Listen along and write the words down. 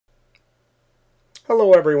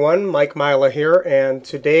Hello everyone, Mike Mila here, and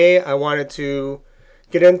today I wanted to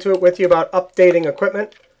get into it with you about updating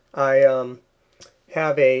equipment. I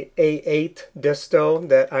have a A8 Disto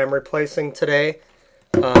that I'm replacing today.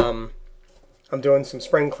 I'm doing some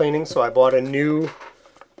spring cleaning, so I bought a new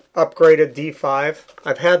upgraded D-5.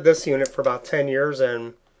 I've had this unit for about 10 years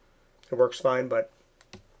and it works fine, but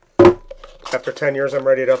after 10 years I'm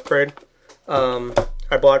ready to upgrade.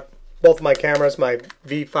 I bought both my cameras. My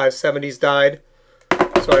V570s died,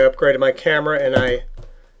 so I upgraded my camera and I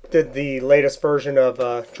did the latest version of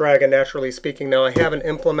Dragon Naturally Speaking. Now I haven't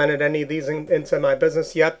implemented any of these into my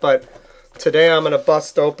business yet, but today I'm going to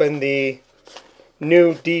bust open the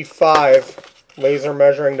new D5 laser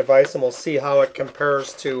measuring device and we'll see how it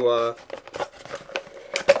compares to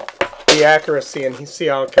the accuracy and see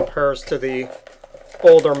how it compares to the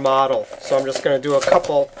older model. So I'm just going to do a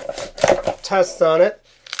couple tests on it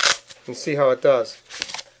and see how it does.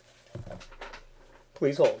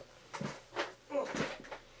 Please hold.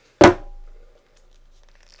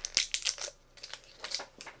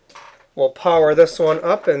 We'll power this one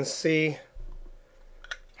up and see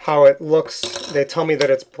how it looks. They tell me that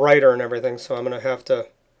it's brighter and everything, so I'm going to have to,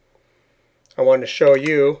 I wanted to show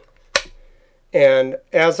you. And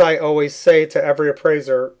as I always say to every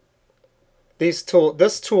appraiser, this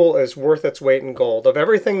tool is worth its weight in gold. Of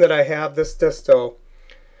everything that I have, this Disto,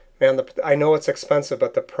 man, I know it's expensive,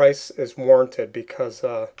 but the price is warranted because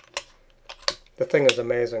the thing is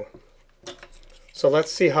amazing. So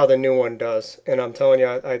let's see how the new one does. And I'm telling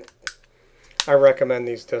you, I recommend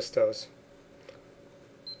these Distos.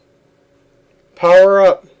 Power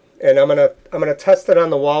up, and I'm gonna test it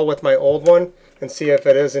on the wall with my old one and see if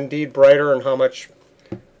it is indeed brighter and how much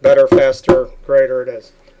better, faster, greater it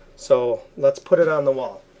is. So let's put it on the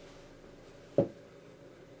wall.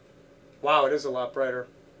 Wow, it is a lot brighter.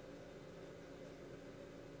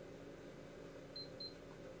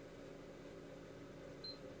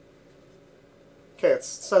 Okay, it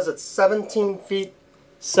says it's 17 feet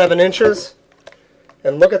 7 inches,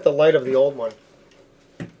 and look at the light of the old one.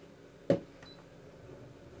 It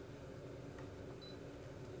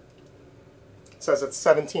says it's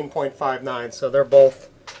 17.59, so they're both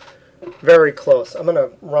very close. I'm going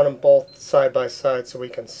to run them both side by side so we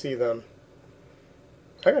can see them.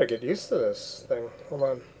 I got to get used to this thing. Hold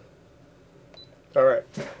on. Alright.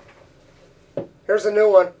 Here's a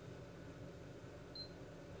new one.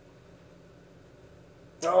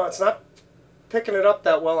 Oh, it's not picking it up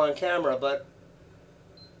that well on camera, but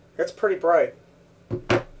it's pretty bright.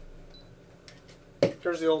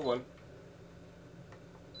 Here's the old one.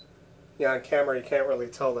 Yeah, on camera you can't really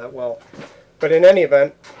tell that well. But in any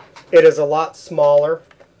event, it is a lot smaller.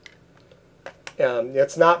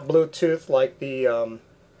 It's not Bluetooth like the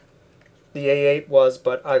A8 was,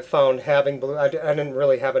 but I found having I didn't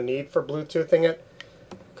really have a need for Bluetoothing it,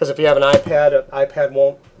 because if you have an iPad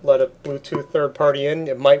won't let a Bluetooth third party in.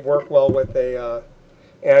 It might work well with a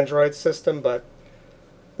Android system, but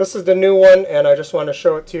this is the new one, and I just want to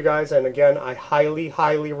show it to you guys. And again, I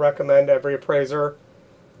highly recommend every appraiser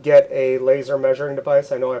get a laser measuring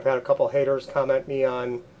device. I know I've had a couple haters comment me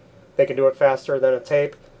on they can do it faster than a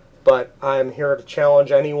tape, but I'm here to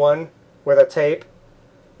challenge anyone with a tape.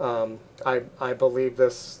 I believe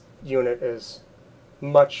this unit is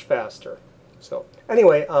much faster. So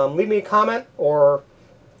anyway, leave me a comment, or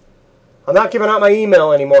I'm not giving out my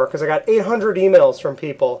email anymore because I got 800 emails from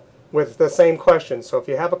people with the same question. So if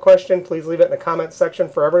you have a question, please leave it in the comment section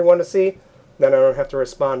for everyone to see. Then I don't have to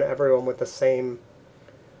respond to everyone with the same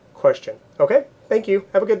question. Okay? Thank you.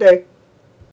 Have a good day.